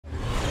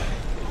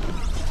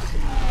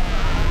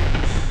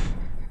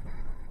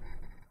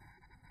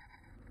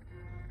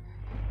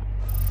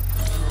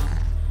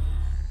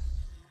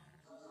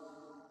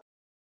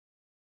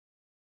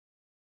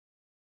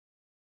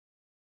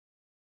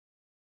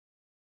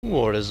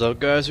What is up,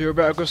 guys? We're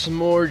back with some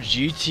more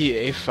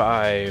GTA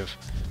 5.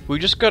 We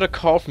just got a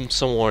call from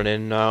someone,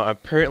 and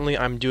apparently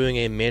I'm doing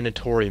a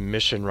mandatory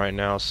mission right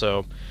now.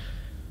 So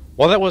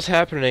while that was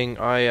happening,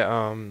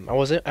 I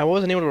wasn't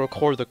able to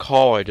record the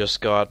call I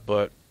just got.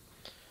 But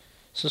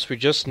since we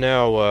just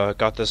now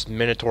got this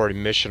mandatory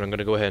mission, I'm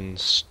gonna go ahead and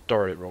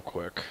start it real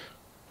quick.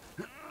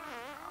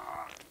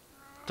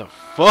 The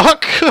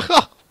fuck?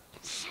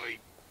 Sweet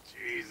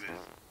Jesus.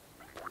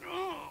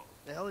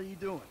 The hell are you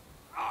doing?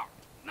 Oh,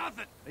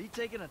 nothing. Are you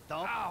taking a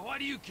dump? Ah, why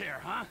do you care,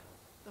 huh?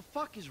 The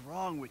fuck is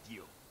wrong with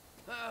you?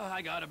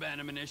 I got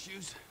abandonment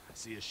issues. I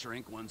see a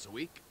shrink once a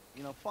week.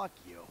 You know, fuck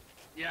you.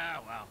 Yeah,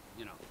 well,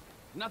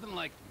 nothing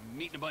like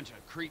meeting a bunch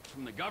of creeps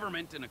from the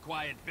government in a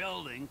quiet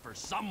building for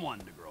someone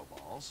to grow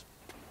balls.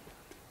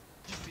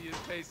 You see his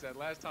face that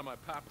last time I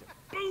popped it.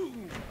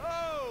 Boom!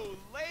 Oh,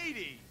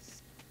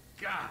 ladies!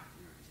 God,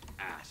 you're an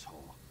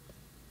asshole.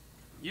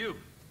 You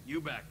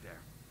back there.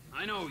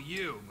 I know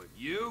you, but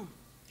you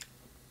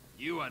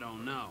I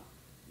don't know.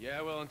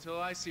 Yeah, well,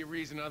 until I see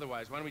reason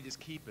otherwise, why don't we just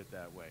keep it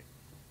that way?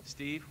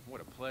 Steve, what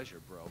a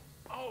pleasure, bro.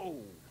 Oh!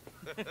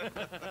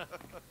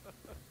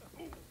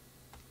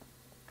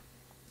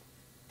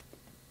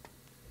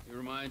 He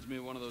reminds me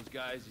of one of those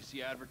guys you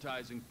see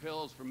advertising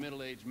pills for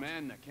middle-aged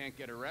men that can't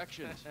get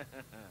erections.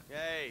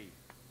 Hey,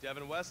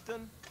 Devin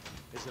Weston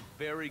is a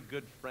very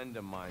good friend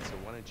of mine, so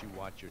why don't you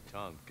watch your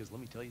tongue? Because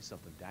let me tell you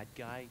something, that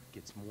guy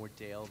gets more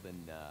tail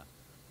than,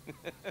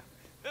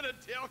 than a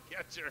tail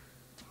catcher.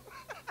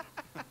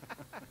 I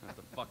have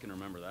to fucking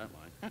remember that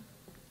line.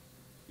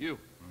 You.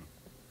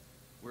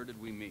 Where did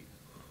we meet?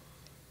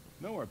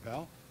 Nowhere,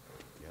 pal.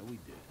 Yeah, we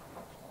did.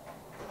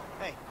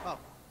 Hey,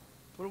 Pop.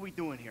 What are we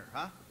doing here,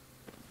 huh?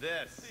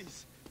 This.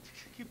 Please,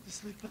 keep the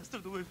sleep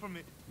bastard away from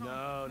me.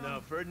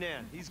 No,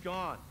 Ferdinand, he's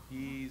gone.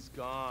 He's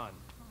gone.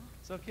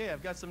 It's okay,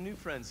 I've got some new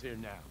friends here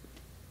now.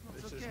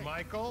 This okay. is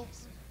Michael,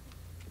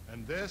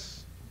 and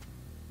this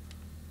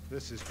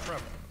is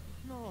Trevor.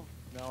 No.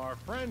 Now, our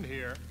friend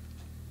here,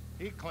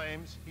 he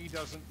claims he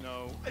doesn't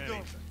know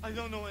anything. I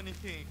don't know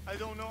anything. I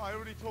don't know. I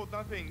already told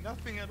nothing.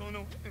 Nothing. I don't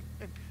know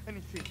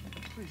anything.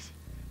 Please,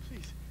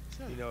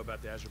 sir. You know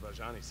about the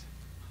Azerbaijanis.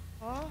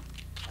 Huh?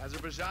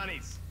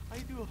 Azerbaijanis. I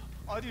do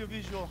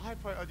audiovisual,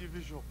 hi-fi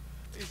audiovisual.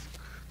 It's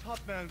top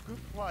man, good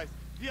price,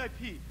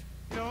 VIP.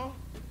 You know?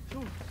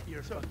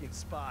 You're a fucking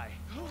spy.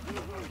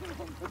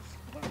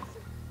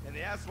 And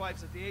the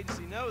asswipes at the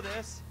agency know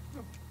this.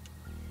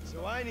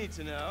 So I need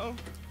to know,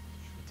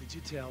 what did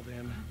you tell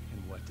them,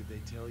 and what did they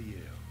tell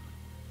you?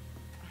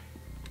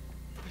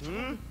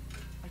 I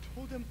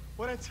told them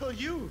what I tell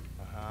you.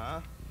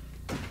 Uh-huh.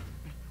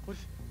 What?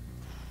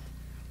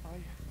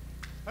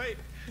 Hey.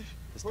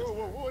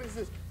 Whoa, what is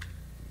this?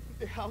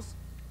 The house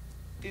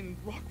in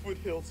Rockwood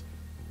Hills.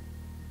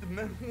 The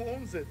man who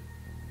owns it.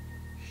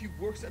 He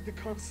works at the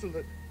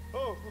consulate.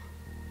 Oh,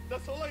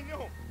 that's all I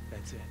know.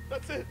 That's it.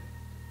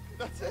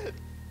 That's it.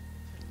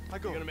 I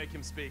go. You're gonna make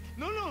him speak.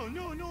 No.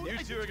 You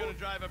two are gonna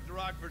drive up to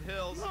Rockford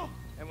Hills. No.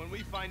 And when we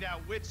find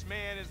out which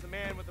man is the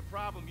man with the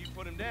problem, you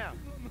put him down.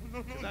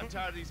 No. Because I'm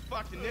tired of these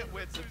fucking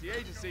nitwits at the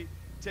agency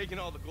taking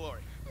all the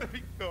glory. Let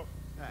me go.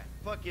 Alright,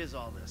 fuck is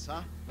all this,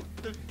 huh?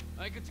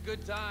 I think it's a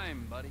good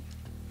time, buddy.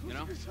 You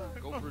know?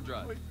 Go for a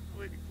drive.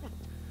 Wait.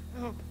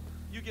 No.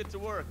 You get to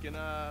work, and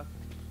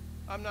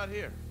I'm not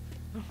here.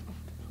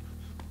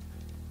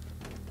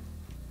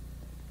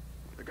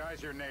 The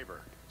guy's your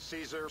neighbor.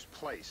 Caesar's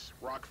Place,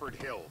 Rockford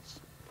Hills.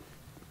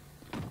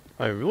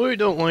 I really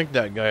don't like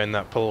that guy in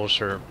that polo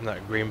shirt,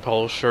 that green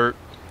polo shirt.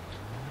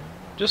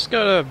 Just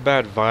got a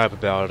bad vibe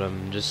about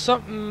him. Just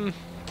something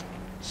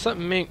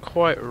ain't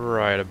quite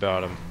right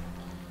about him.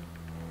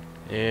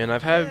 And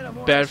I've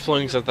had bad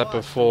feelings at that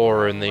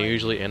before, and they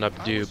usually end up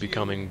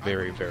becoming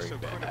very, very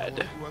bad.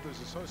 Who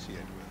others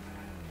associated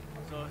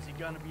with. So is he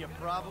gonna be a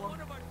problem?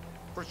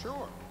 For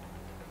sure.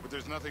 But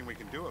there's nothing we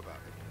can do about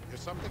it. If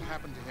something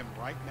happened to him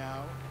right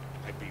now,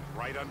 I'd be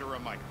right under a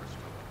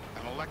microscope.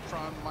 An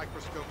electron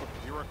microscope of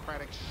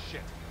bureaucratic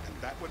shit. And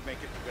that would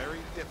make it very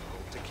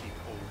difficult to keep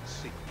old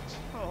secrets.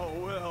 Oh,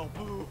 well,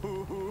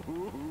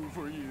 boo-hoo-hoo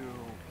for you.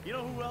 You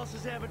know who else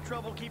is having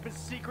trouble keeping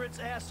secrets,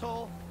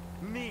 asshole?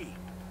 Me.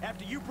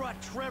 After you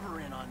brought Trevor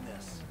in on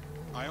this.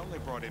 I only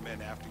brought him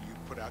in after you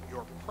put out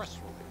your press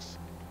release.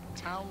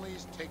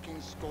 Townley's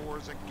taking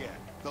scores again.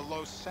 The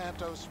Los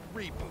Santos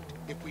reboot.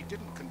 If we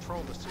didn't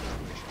control the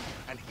situation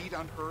and he'd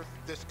unearthed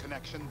this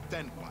connection,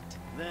 then what?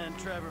 Then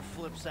Trevor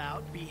flips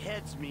out,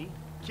 beheads me,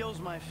 kills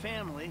my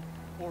family,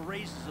 or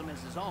raises them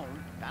as his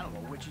own. I don't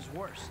know which is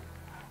worse.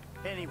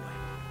 Anyway,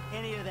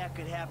 any of that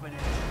could happen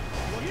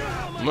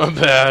at... My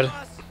bad.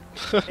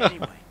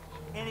 Anyway,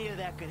 any of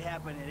that could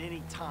happen at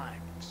any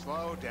time.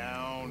 Slow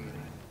down.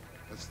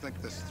 Let's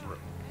think this through.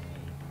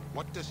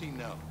 What does he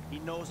know? He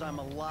knows I'm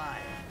alive.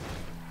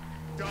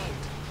 Don't!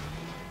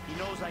 He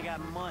knows I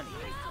got money.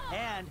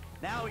 And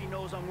now he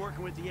knows I'm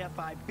working with the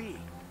FIB.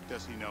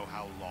 Does he know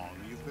how long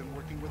you've been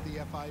working with the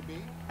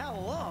FIB? How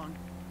long?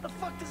 The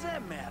fuck does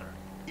that matter?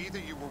 Either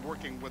you were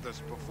working with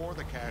us before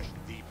the Cash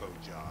Depot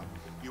job,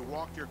 you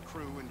walked your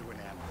crew into an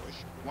ambush,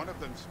 one of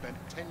them spent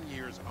 10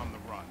 years on the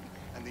run,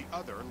 and the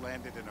other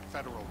landed in a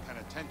federal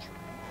penitentiary.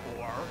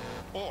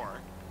 Or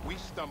we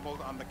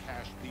stumbled on the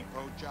Cash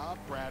Depot job,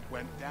 Brad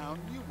went down,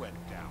 you went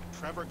down.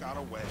 Trevor got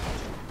away.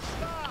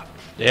 Stop!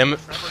 Damn it.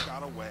 Trevor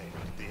got away.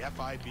 The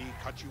FIB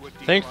cut you a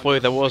deal. Thankfully,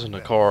 that wasn't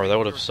a car. That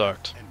would have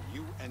sucked. And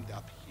you end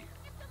up here.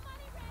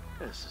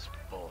 This is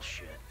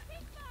bullshit.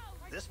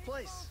 This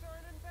place?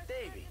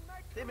 Davey,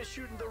 they've been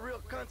shooting the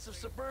real cunts of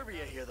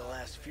suburbia here the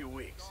last few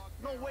weeks.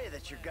 No way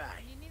that's your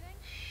guy.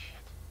 Shit.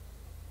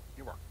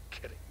 You are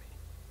kidding me.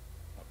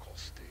 I'll call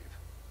Steve.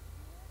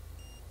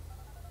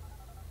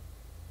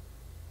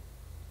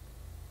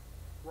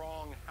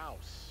 Wrong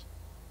house.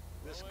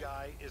 This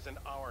guy isn't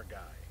our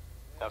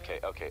guy. Okay.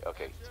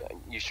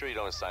 You sure you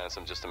don't silence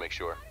him just to make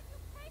sure?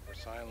 We're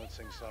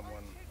silencing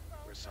someone.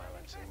 We're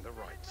silencing the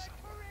right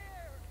someone.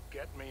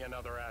 Get me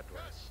another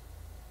address.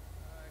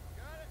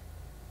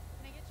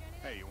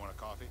 Hey, you want a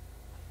coffee?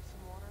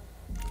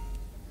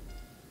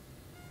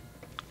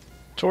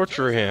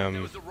 Torture That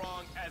him. was the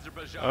wrong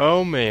Azerbaijan. Oh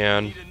You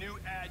man. need a new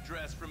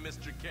address from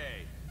Mr. K.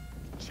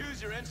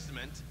 Choose your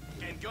instrument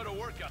and go to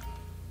work up.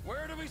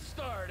 Where do we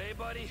start, eh,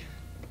 buddy?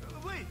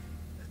 Wait!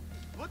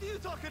 What are you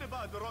talking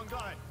about? The wrong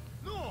guy?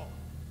 No!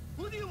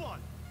 Who do you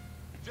want?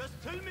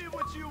 Just tell me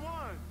what you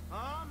want.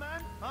 Huh,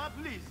 man? Huh?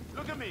 Please,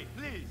 look at me,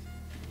 please.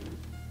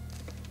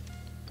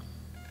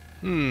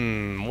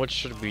 What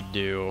should we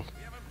do?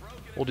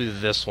 We'll do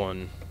this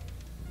one.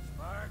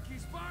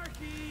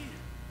 Sparky!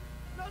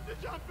 Not the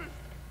jumpers!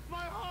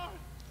 My heart!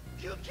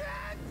 You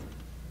can't!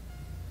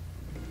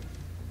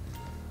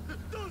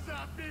 Don't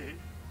zap me!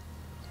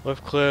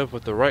 Left clip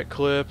with the right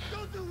clip.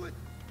 Don't do it!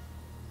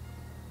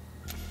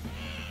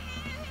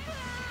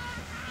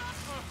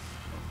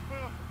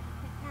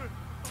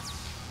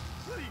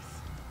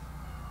 Please!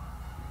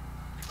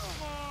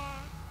 Come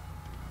on!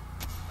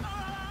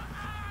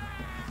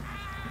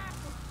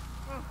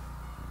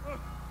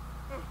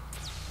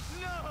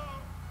 No!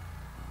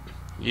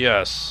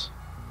 Yes.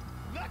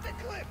 Not the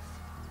clips!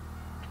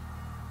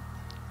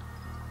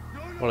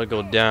 No, Want to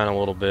go down a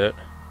little bit.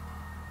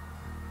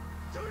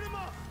 Turn him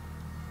off!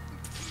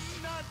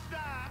 Not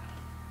that!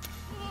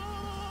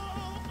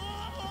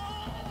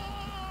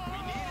 We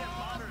need him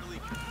moderately.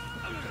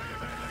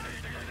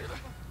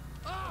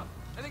 Ah!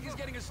 I think he's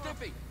getting a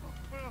stiffy.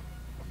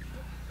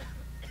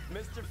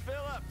 Mr.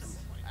 Phillips,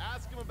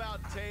 ask him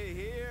about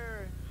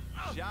Tahir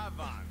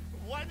Javan.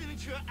 Why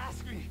didn't you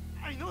ask me?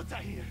 I know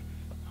Tahir.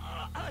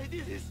 I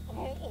did his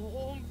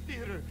home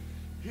theater.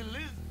 He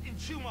lives in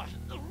Chumash,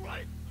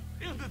 right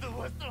into the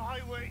Western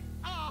Highway.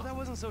 That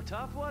wasn't so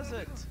tough, was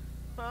it?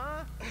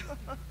 Huh?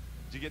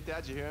 Did you get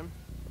that? Did you hear him?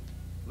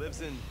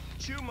 Lives in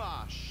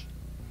Chumash,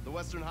 the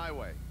Western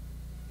Highway.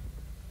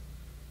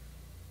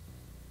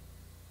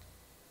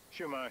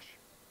 Shumash,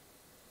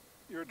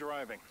 you're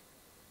driving.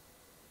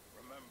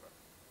 Remember,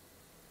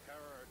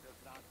 terror does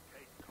not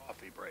take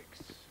coffee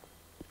breaks.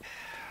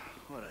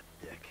 What a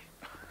dick.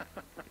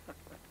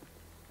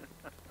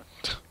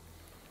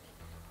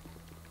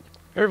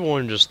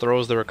 Everyone just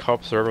throws their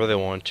cups wherever they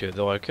want to.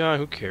 They're like, ah,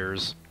 who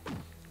cares?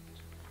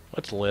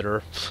 Let's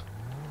litter.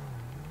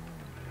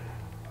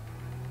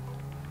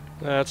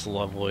 That's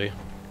lovely.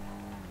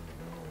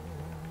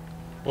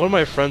 One of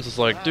my friends was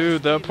like,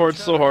 dude, that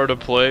part's so hard to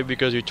play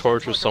because you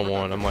torture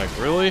someone. I'm like,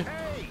 really?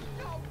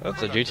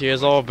 That's what GTA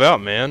is all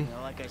about, man.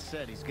 Now, like I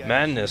said, he's got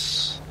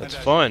Madness. And That's as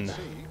you fun. can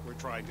see, we're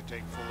trying to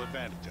take full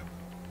advantage of it.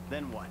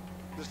 Then what?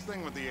 This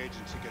thing with the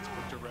agency gets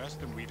put to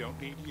rest and we don't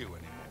need you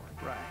anymore.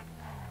 Right.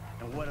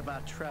 And what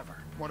about Trevor?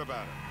 What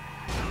about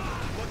it?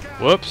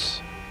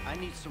 Whoops. I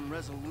need some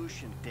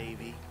resolution,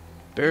 Davey.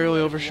 Barely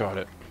overshot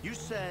it. You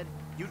said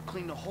you'd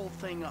clean the whole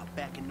thing up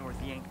back in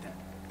North Yankton.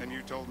 And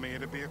you told me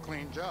it'd be a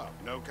clean job,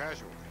 no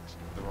casualties.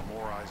 There were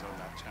more eyes on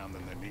that town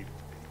than there needed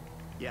to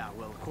be. Yeah,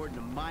 well, according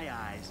to my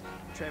eyes,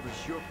 Trevor's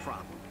your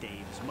problem,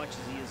 Dave, as much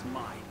as he is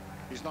mine.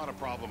 He's not a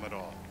problem at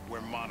all. We're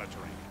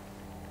monitoring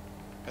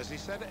him. Has he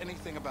said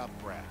anything about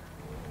Brad?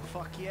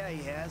 Fuck yeah,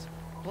 he has.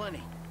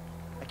 Plenty.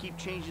 I keep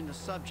changing the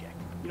subject.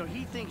 You know,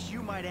 he thinks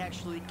you might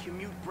actually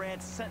commute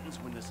Brad's sentence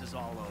when this is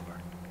all over.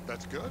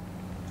 That's good.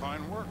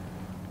 Fine work.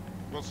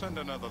 We'll send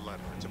another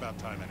letter. It's about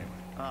time anyway.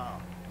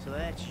 Oh, so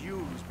that's you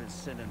who's been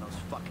sending those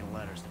fucking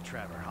letters to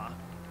Trevor, huh?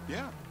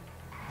 Yeah.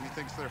 He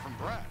thinks they're from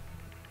Brad,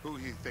 who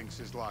he thinks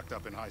is locked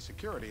up in high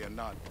security and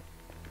not...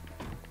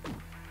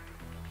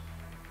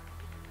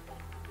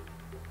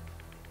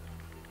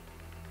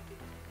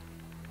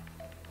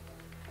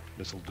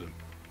 This'll do.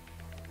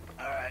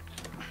 All right.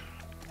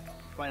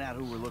 Find out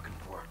who we're looking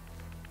for.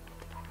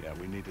 Yeah,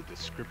 we need a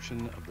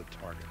description of the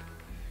target.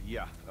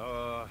 Yeah,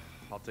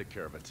 I'll take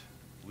care of it.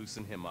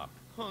 Loosen him up.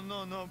 Oh,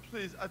 no, no,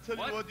 please. I tell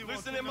What? you what you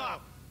Loosen want to him know.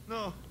 up.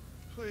 No,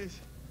 please.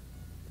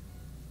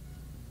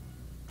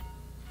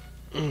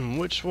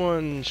 Which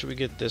one should we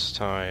get this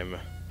time?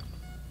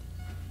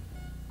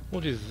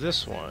 We'll do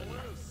this one.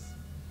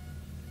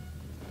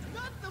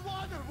 Not the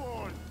water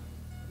wall.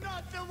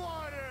 Not the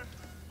water.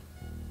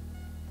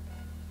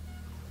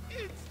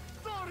 It's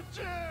Zombie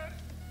Archer!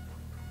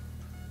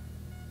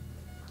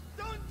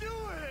 Don't do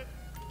it!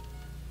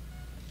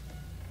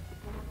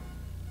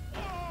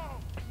 Oh,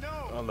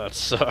 no! Oh, that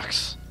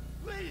sucks.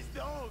 Please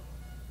don't!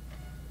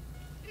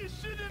 You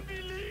shouldn't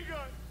be legal!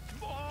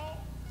 Small!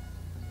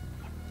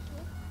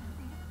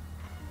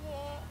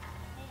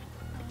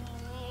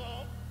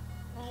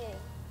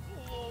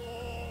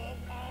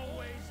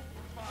 Always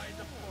by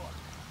the book.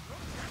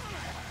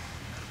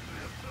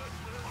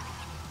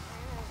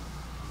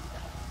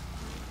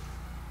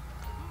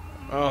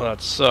 Oh,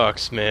 that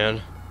sucks,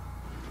 man.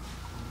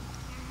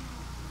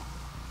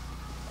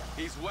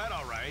 He's wet,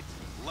 all right.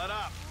 Let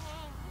up.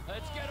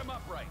 Let's get him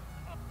upright.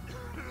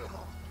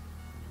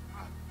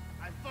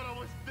 I thought I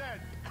was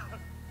dead.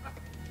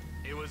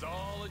 It was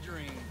all a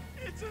dream.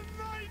 It's a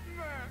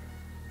nightmare.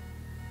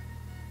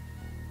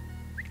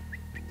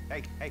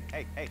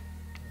 Hey.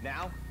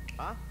 Now?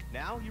 Huh?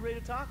 Now? You ready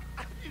to talk?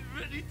 I've been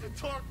ready to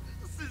talk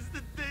since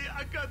the day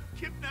I got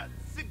kidnapped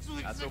 6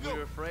 weeks That's ago. what we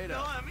were afraid of.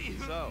 No, I mean,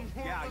 So,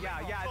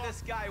 yeah, Oh,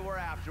 this guy we're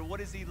after, what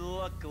does he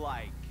look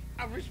like?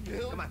 Average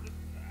build. Come on.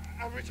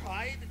 Average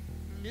height.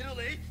 Middle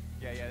age.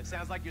 Yeah, it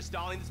sounds like you're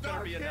stalling. This better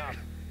be Okay. enough.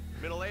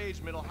 Middle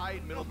age, middle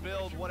height, middle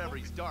build, whatever.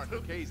 He's dark,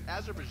 okay? He's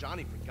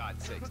Azerbaijani, for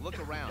God's sakes. Look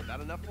around. That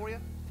enough for you?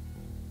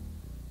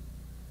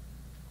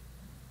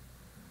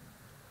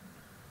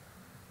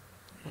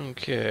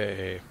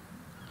 Okay.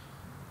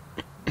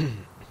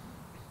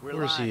 We're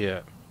Where's he live.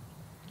 at?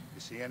 You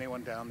see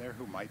anyone down there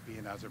who might be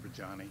an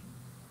Azerbaijani?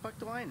 Fuck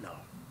do I know?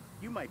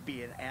 You might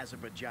be an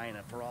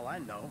Azerbaijana for all I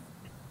know.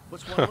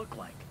 What's one look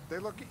like? They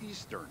look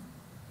Eastern.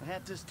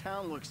 Half this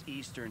town looks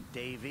Eastern,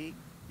 Davy.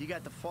 You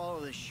got the fall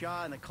of the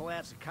Shah and the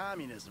collapse of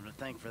communism to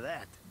thank for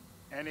that.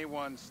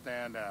 Anyone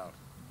stand out?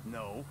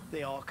 No,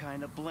 they all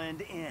kind of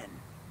blend in.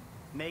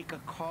 Make a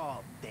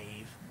call,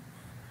 Dave.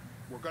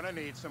 We're gonna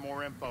need some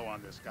more info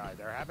on this guy.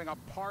 They're having a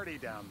party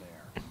down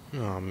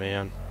there. Oh,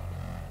 man.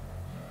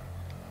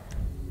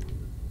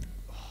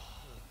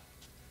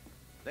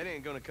 That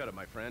ain't gonna cut it,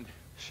 my friend.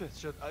 Shit.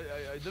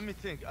 Let me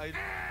think.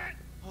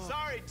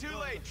 Sorry, too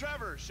late.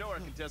 Trevor, show our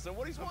contestant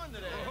what he's won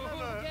today.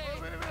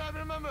 I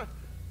remember.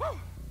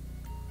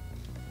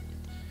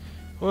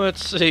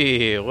 Let's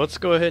see. Let's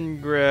go ahead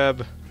and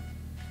grab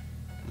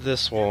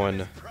this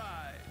one.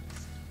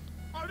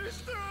 Are they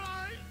still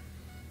alive?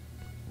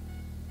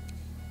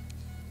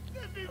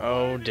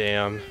 Oh,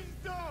 damn. Please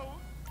don't.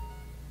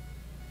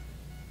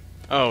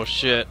 Oh,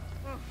 shit.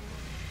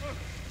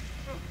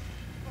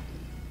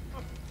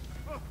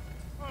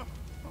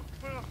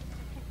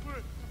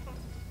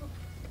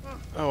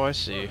 Oh, I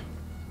see.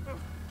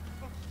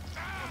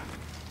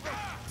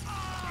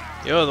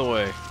 The other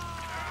way.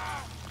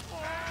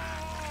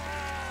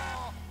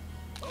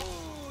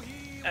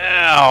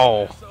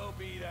 Ow! So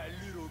be that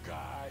little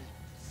guy.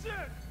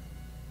 Shit!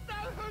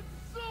 That hurt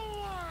so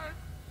hard!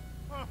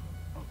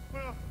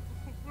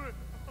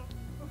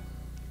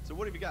 So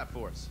what have you got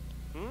for us?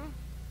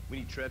 We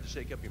need Trev to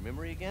shake up your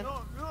memory again?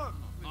 No.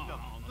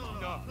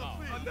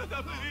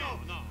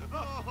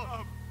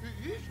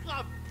 He's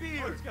got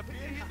beard.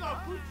 He's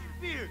got Gucci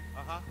beard.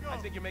 Uh-huh. No. I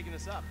think you're making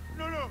this up.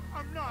 No,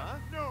 I'm not. Huh?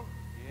 No.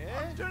 Yeah?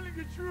 I'm telling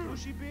the truth.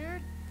 Bushy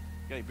beard?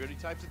 Got any beardy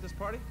types at this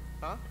party?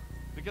 Huh?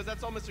 Because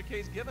that's all Mr.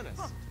 K's given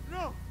us.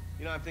 No.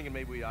 You know, I'm thinking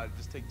maybe we ought to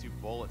just take 2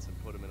 bullets and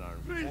put them in our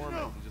Please, informant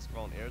no. and just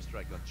call an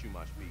airstrike on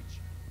Chumash Beach.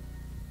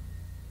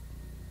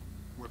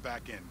 We're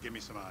back in. Give me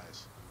some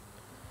eyes.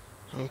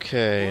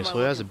 Okay, so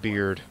he has a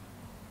beard.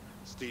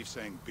 Steve's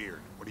saying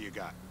beard. What do you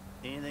got?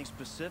 Anything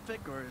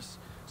specific, or is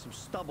some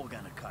stubble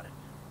gonna cut it?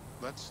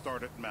 Let's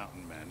start at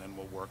Mountain Men, and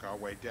we'll work our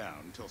way down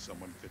until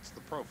someone fits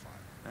the profile.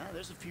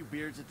 There's a few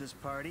beards at this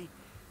party.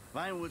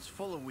 Vinewood's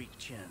full of weak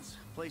chins.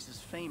 Place is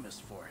famous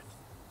for it.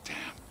 Damn.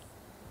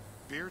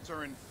 Beards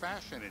are in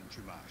fashion in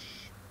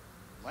Chumash.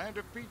 Land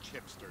of beach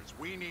hipsters.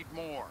 We need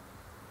more.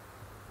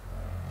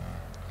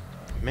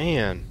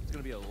 Man. It's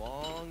gonna be a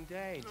long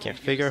day. Can't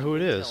figure out who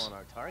it is. On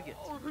our target.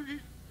 Oh,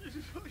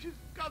 he's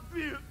got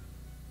beard.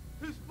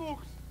 He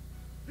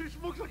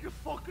smokes like a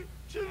fucking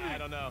chimney. I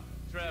don't know.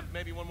 Trev,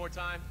 maybe one more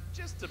time?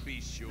 Just to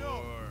be sure.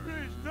 No,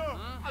 please, no.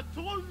 I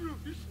told you,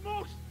 he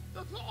smokes.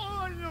 That's all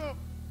I know.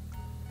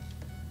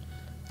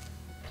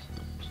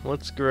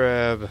 Let's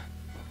grab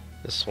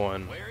this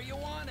one. Where you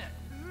want it?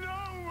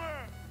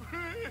 Nowhere.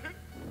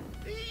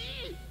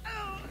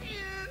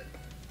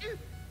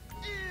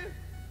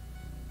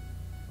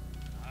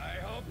 I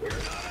hope you're not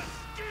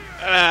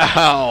scared.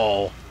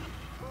 Ow!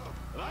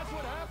 That's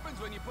what happens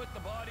when you put the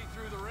body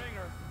through the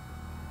ringer.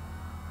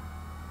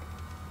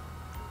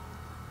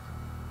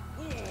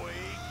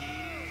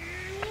 Wakey!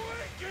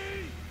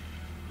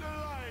 The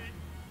light.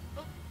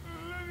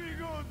 Let me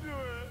go do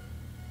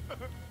it.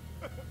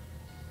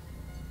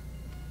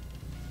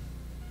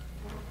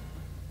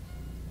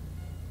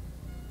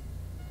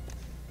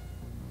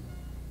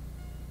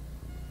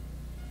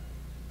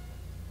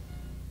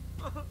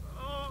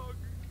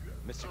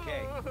 Mr. K.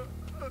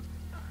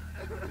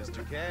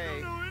 Mr. K. I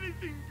don't know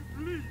anything,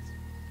 please.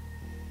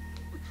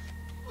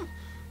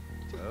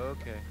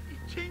 Okay. He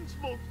chain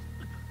smokes.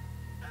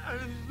 And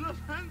he's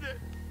left-handed.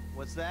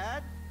 What's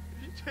that?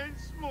 He chain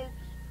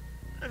smokes,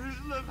 and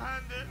he's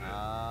left-handed.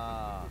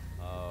 Ah,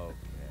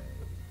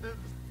 okay.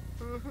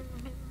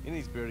 Any of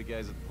these bearded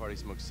guys at the party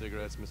smoke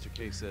cigarettes? Mr.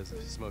 K says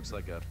he smokes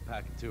like a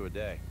pack of 2 a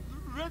day.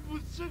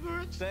 Redwood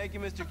cigarettes? Thank you,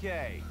 Mr.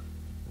 K.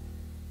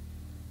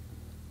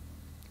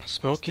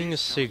 Smoking a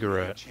Steve's telling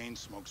me cigarette. Chain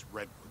smokes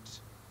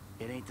redwoods.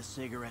 It ain't the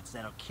cigarettes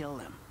that'll kill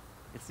him.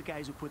 It's the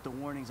guys who put the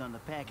warnings on the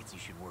packets you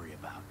should worry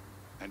about.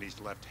 And he's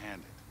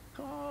left-handed.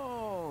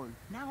 Oh,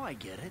 now I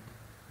get it.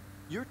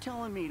 You're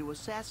telling me to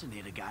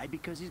assassinate a guy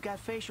because he's got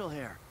facial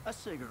hair, a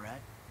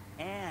cigarette,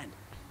 and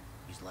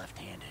he's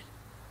left-handed.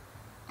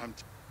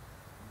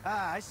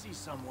 I see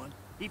someone.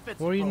 He fits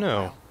the What do you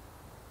know?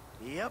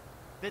 profile. Yep,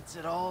 fits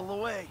it all the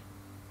way.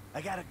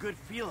 I got a good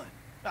feeling.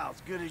 About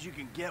as good as you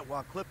can get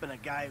while clipping a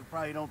guy who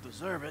probably don't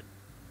deserve it.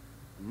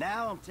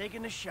 Now I'm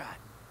taking a shot.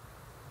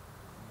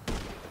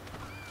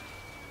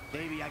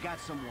 Baby, I got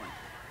someone.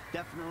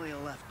 Definitely a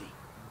lefty.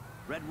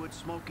 Redwood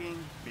smoking,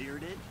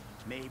 bearded,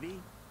 maybe,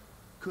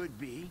 could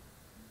be,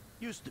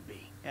 used to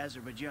be,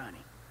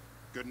 Azerbaijani.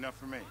 Good enough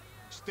for me.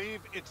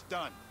 Steve, it's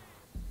done.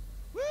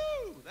 Woo!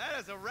 That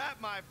is a wrap,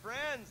 my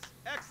friends.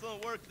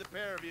 Excellent work, the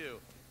pair of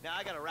you. Now,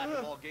 I got a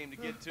racquetball game to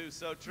get to,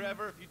 so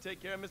Trevor, if you take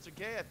care of Mr.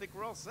 K, I think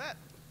we're all set.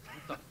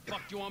 What the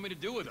fuck do you want me to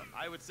do with him?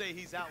 I would say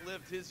he's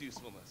outlived his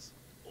usefulness.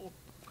 Oh,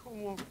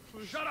 come on,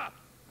 please. Shut up!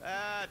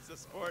 That's a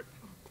sport.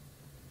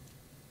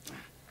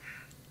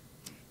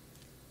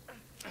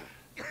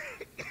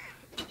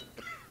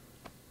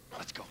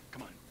 Let's go,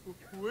 come on.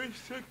 Where you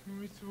taking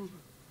me to?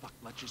 Fuck,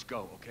 let's just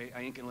go, okay?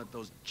 I ain't gonna let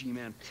those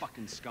G-Man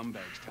fucking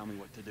scumbags tell me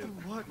what to do.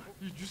 What?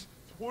 You just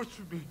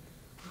tortured me.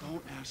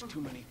 Don't ask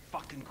too many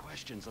fucking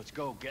questions. Let's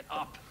go, get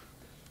up.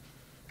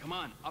 Come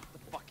on, up the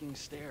fucking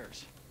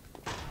stairs.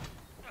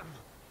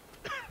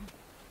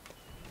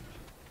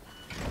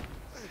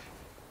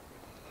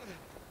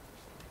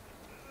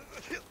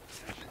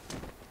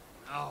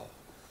 Oh,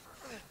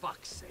 for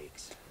fuck's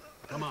sakes.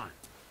 Come on,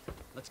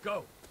 let's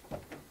go. All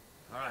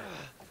right,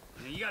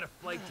 now you got a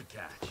flight to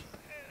catch,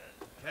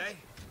 okay?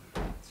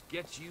 Let's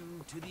get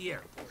you to the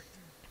airport.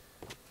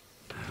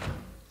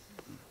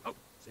 Oh,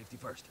 safety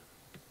first.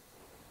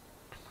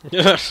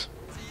 Yes.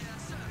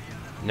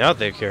 Now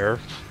they care.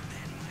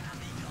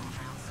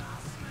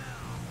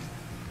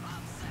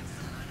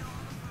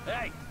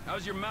 Hey,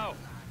 how's your mouth?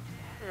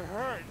 It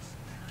hurts.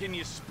 Can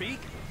you speak?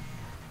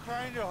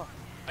 Kinda.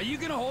 Are you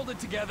gonna hold it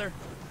together?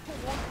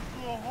 I want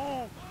to go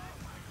home.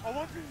 I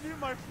want to see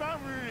my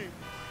family.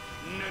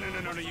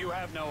 No, you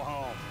have no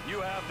home.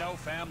 You have no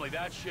family.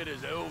 That shit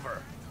is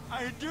over.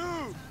 I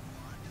do.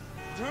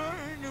 They're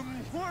in the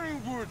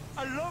Morningwood.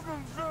 I love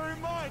them very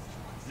much.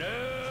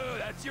 No,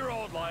 that's your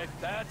old life.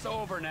 That's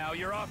over now.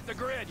 You're off the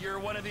grid. You're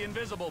one of the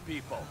invisible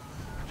people.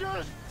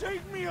 Just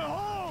take me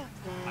home.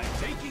 I'm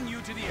taking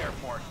you to the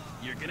airport.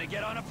 You're gonna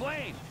get on a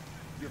plane.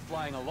 You're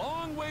flying a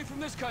long way from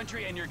this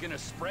country and you're gonna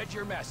spread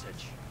your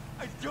message.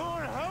 I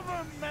don't have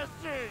a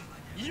message.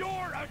 You're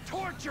a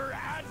torture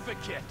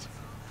advocate.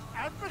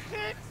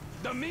 Advocate?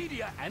 The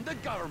media and the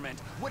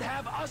government would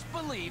have us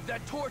believe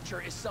that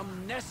torture is some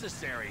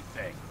necessary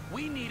thing.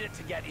 We need it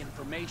to get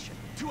information,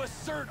 to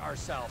assert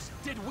ourselves.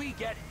 Did we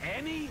get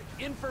any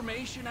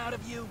information out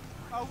of you?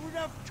 I would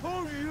have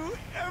told you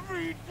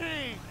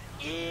everything.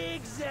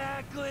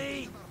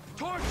 Exactly!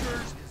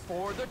 Torture's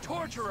for the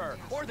torturer,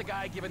 or the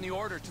guy giving the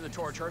order to the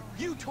torturer.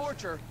 You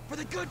torture for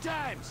the good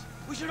times.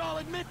 We should all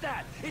admit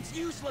that. It's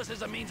useless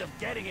as a means of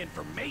getting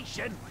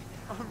information.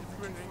 I'm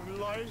feeling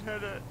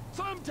lightheaded.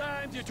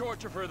 Sometimes you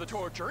torture for the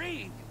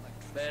torturee,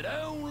 but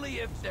only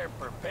if they're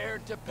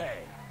prepared to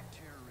pay.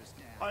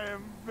 I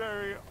am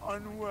very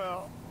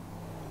unwell.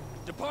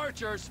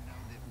 Departures.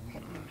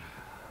 Here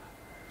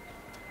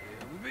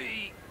we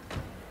be.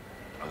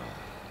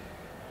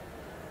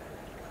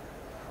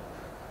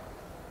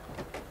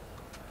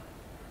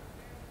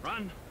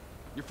 Run.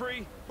 You're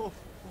free. Oh,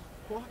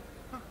 what?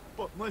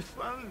 But my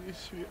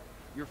family's here.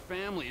 Your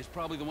family is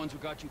probably the ones who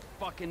got you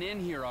fucking in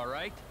here, all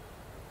right?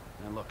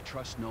 Now look,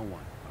 trust no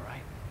one, all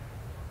right?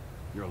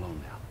 You're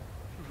alone now.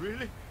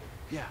 Really?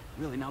 Yeah,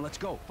 really, now let's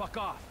go. Fuck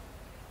off.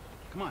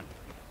 Come on.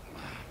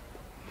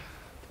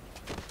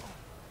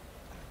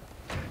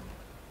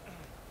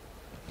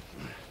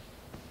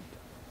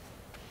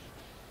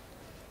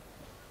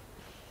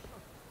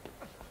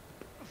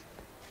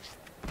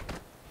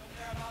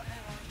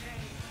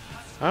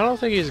 I don't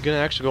think he's gonna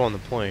actually go on the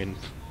plane.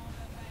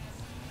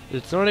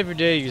 It's not every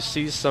day you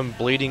see some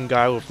bleeding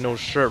guy with no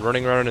shirt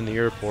running around in the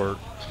airport.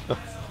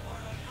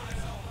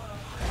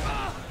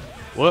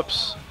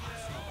 Whoops.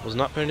 Was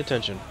not paying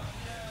attention.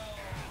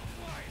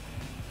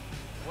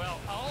 Well,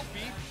 I'll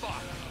be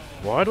fucked.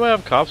 Why do I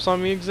have cops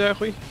on me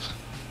exactly?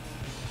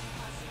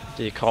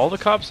 Did he call the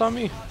cops on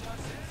me?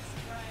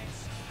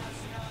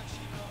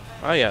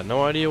 I got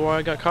no idea why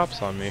I got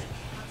cops on me.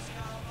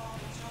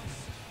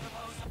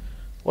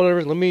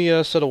 Whatever, let me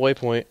set a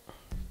waypoint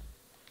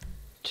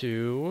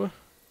to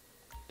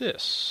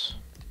this.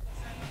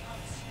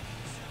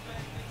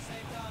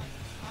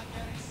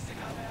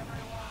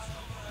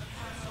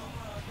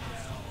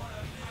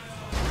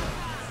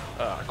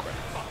 Ah, crap.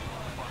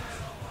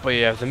 But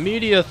yeah, if the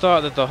media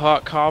thought that the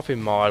hot coffee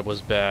mod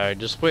was bad,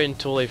 just wait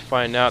until they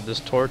find out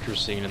this torture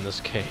scene in this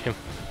game.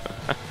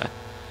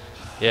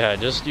 Yeah,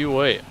 just you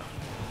wait.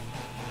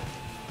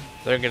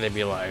 They're gonna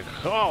be like,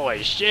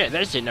 holy shit,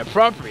 that's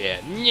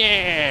inappropriate.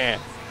 Yeah,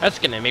 that's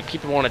gonna make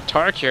people want to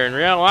torture in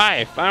real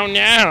life. Oh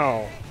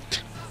no.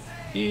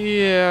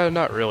 Yeah,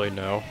 not really,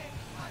 no.